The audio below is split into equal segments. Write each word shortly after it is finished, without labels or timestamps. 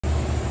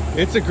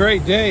It's a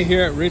great day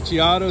here at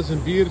Ritchie Autos in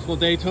beautiful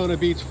Daytona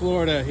Beach,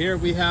 Florida. Here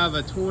we have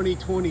a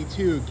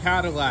 2022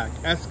 Cadillac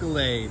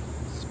Escalade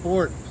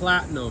Sport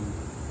Platinum.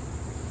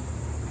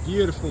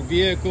 Beautiful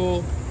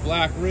vehicle,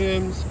 black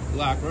rims,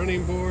 black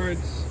running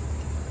boards.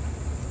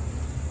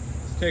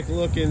 Let's take a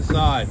look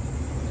inside.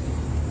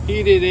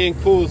 Heated and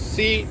cooled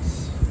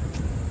seats,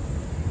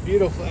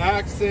 beautiful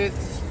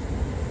accents,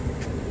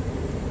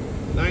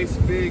 nice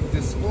big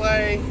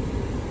display.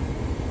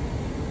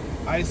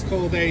 Ice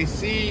cold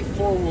AC,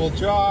 four-wheel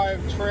drive,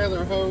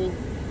 trailer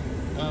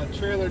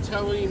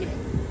towing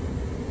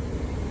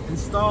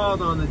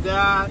installed on the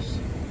dash,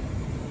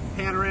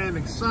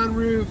 panoramic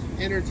sunroof,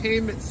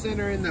 entertainment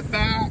center in the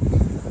back.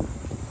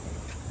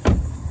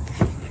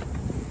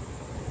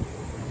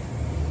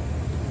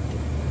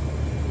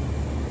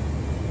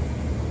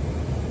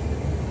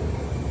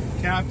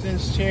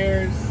 Captain's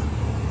chairs.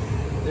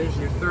 There's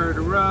your third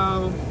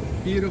row.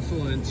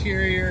 Beautiful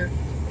interior,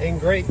 in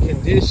great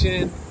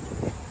condition.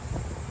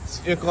 This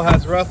vehicle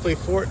has roughly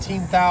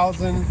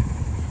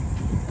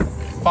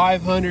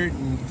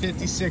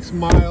 14,556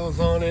 miles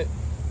on it.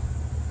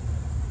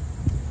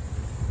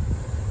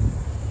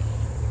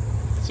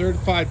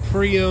 Certified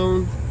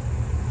pre-owned.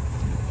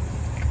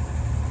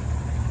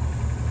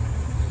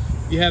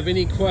 If you have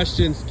any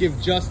questions,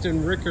 give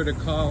Justin Rickard a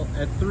call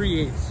at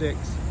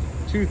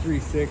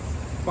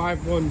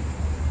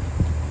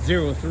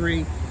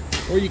 386-236-5103,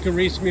 or you can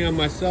reach me on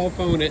my cell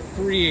phone at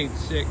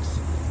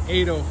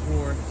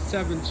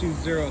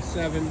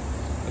 386-804-7207.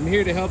 I'm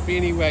here to help you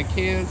any way I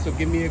can, so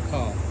give me a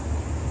call.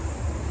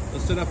 We'll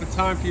set up a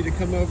time for you to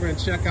come over and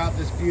check out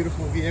this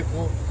beautiful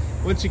vehicle.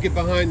 Once you get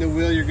behind the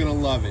wheel, you're going to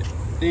love it.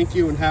 Thank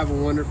you and have a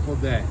wonderful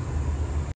day.